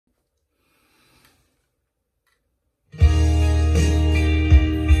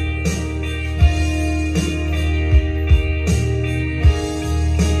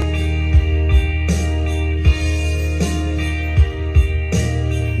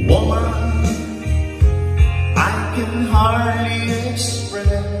can hardly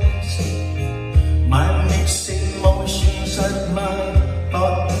express my mixed emotions at my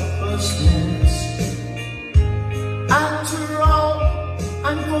thoughtlessness. After all,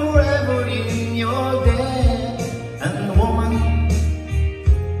 I'm forever in your debt. And woman,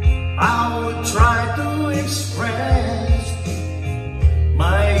 I would try to express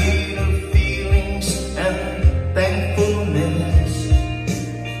my inner feelings and thankfulness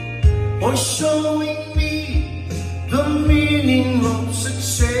for showing me the meaning of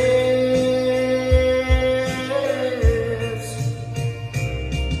success.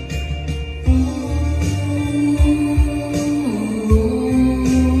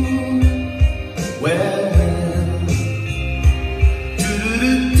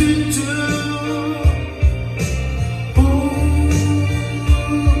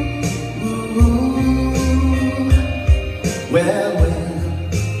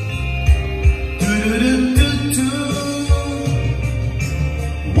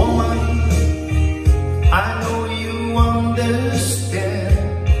 Woman, I know you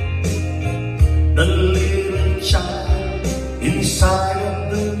understand the little child inside of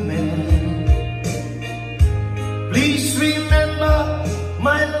the man. Please remember,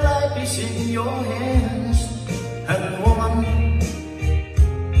 my life is in your hands. And woman,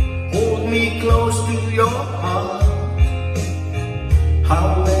 hold me close to your heart.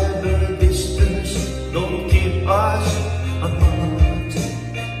 However, distance don't keep us apart.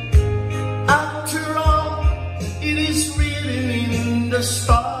 After all, it is written in the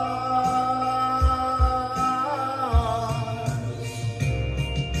stars.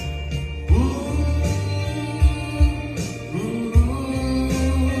 Ooh,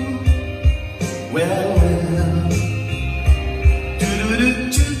 well,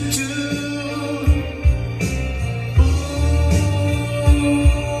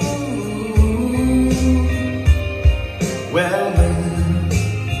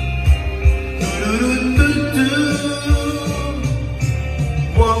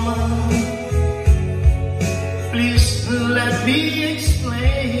 woman, please let me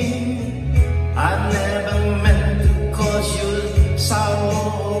explain. I never meant to cause you sorrow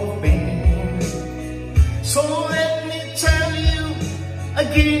or pain. So let me tell you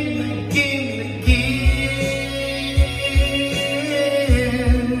again,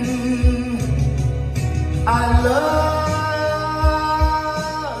 I love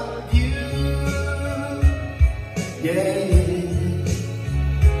you, yeah.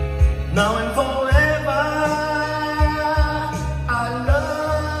 Now and forever, I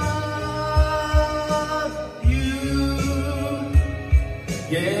love you,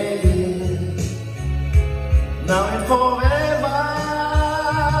 yeah. Now and forever,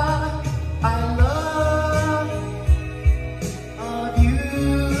 I love you,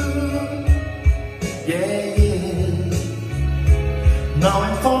 yeah. Now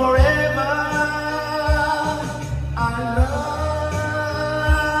and forever, I love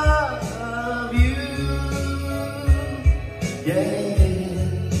you, yeah.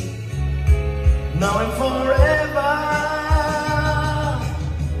 Now and forever.